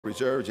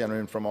Reserve.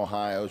 Gentleman from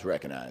Ohio is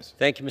recognized.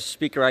 Thank you, Mr.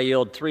 Speaker. I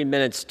yield 3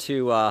 minutes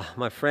to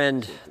my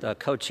friend, the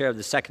co-chair of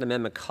the Second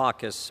Amendment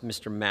Caucus,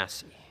 Mr.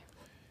 Massie.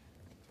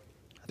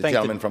 The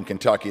gentleman from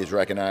Kentucky is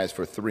recognized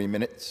for 3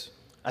 minutes.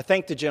 I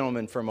thank the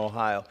gentleman from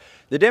Ohio.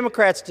 The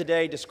Democrats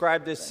today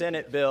described this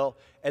Senate bill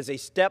as a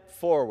step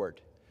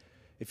forward.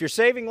 If you're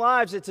saving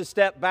lives, it's a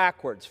step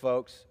backwards,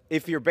 folks.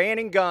 If you're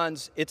banning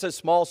guns, it's a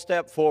small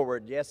step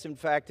forward. Yes, in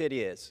fact, it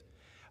is.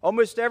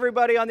 Almost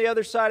everybody on the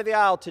other side of the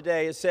aisle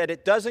today has said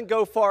it doesn't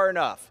go far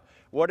enough.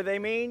 What do they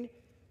mean?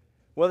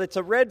 Well, it's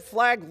a red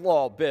flag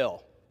law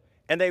bill,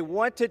 and they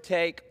want to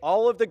take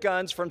all of the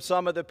guns from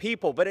some of the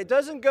people. But it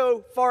doesn't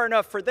go far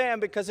enough for them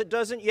because it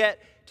doesn't yet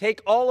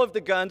take all of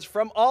the guns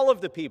from all of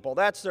the people.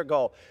 That's their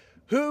goal.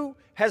 Who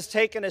has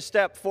taken a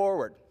step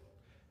forward?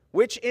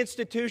 Which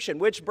institution,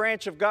 which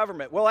branch of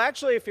government? Well,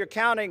 actually, if you're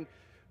counting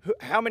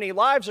how many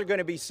lives are going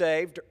to be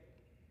saved,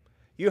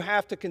 you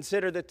have to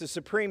consider that the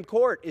Supreme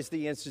Court is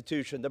the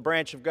institution, the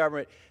branch of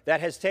government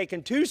that has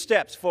taken 2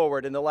 steps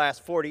forward in the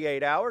last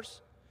 48 hours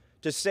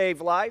to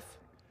save life.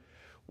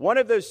 One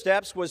of those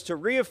steps was to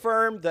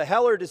reaffirm the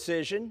Heller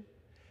decision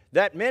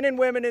that men and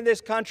women in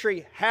this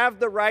country have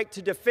the right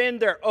to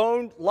defend their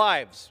own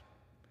lives.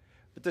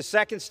 But the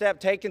second step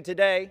taken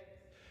today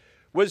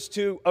was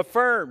to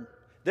affirm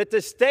that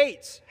the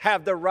states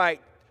have the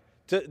right,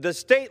 the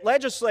state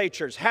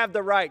legislatures have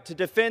the right to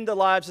defend the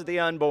lives of the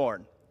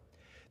unborn.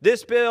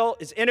 This bill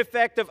is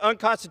ineffective,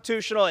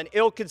 unconstitutional, and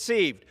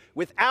ill-conceived,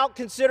 without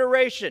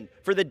consideration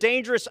for the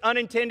dangerous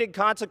unintended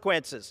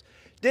consequences.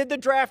 Did the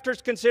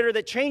drafters consider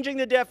that changing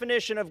the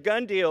definition of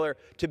gun dealer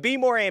to be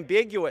more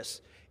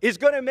ambiguous is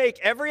going to make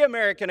every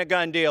American a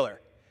gun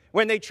dealer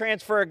when they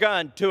transfer a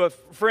gun to a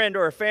friend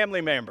or a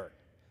family member?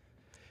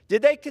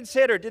 Did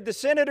the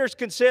senators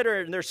consider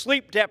in their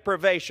sleep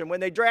deprivation when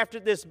they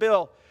drafted this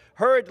bill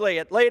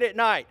hurriedly late at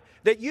night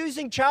that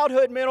using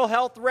childhood mental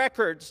health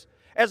records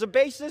as a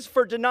basis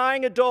for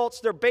denying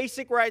adults their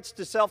basic rights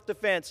to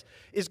self-defense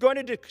is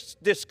going to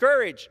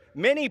discourage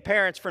many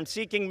parents from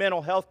seeking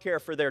mental health care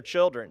for their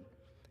children?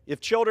 If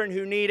children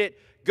who need it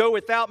go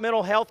without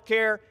mental health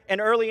care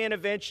and early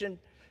intervention,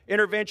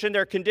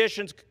 their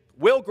conditions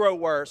will grow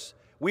worse.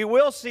 We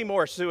will see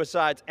more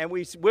suicides, and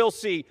we will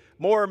see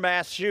more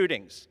mass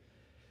shootings.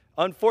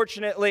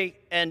 Unfortunately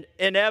and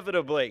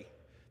inevitably,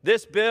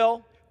 this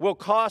bill will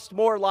cost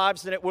more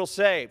lives than it will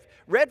save.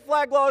 Red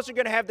flag laws are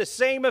going to have the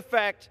same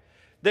effect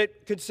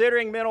that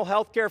considering mental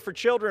health care for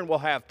children will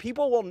have.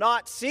 People will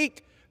not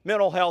seek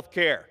mental health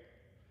care,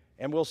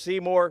 and we'll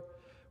see more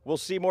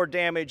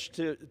damage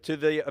to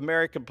the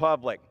American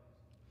public.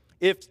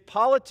 If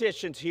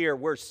politicians here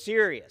were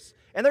serious,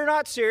 and they're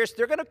not serious,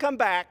 they're going to come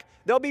back.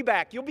 They'll be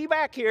back. You'll be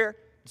back here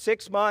in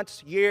 6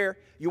 months, year.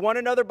 You want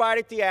another bite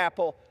at the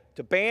apple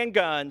to ban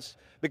guns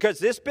because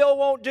this bill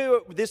won't do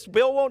it. This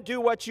bill won't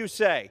do what you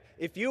say.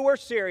 If you were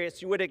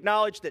serious, you would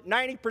acknowledge that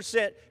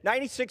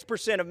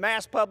 96% of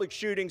mass public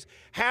shootings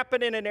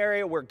happen in an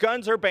area where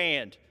guns are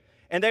banned,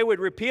 and they would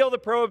repeal the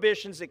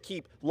prohibitions that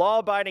keep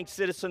law-abiding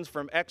citizens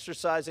from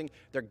exercising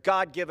their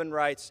God-given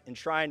rights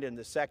enshrined in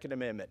the Second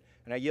Amendment.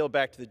 And I yield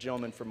back to the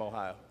gentleman from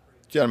Ohio.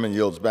 Gentleman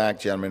yields back.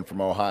 Gentleman from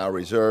Ohio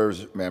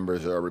reserves.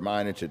 Members are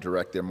reminded to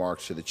direct their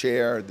remarks to the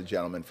chair. The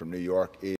gentleman from New York is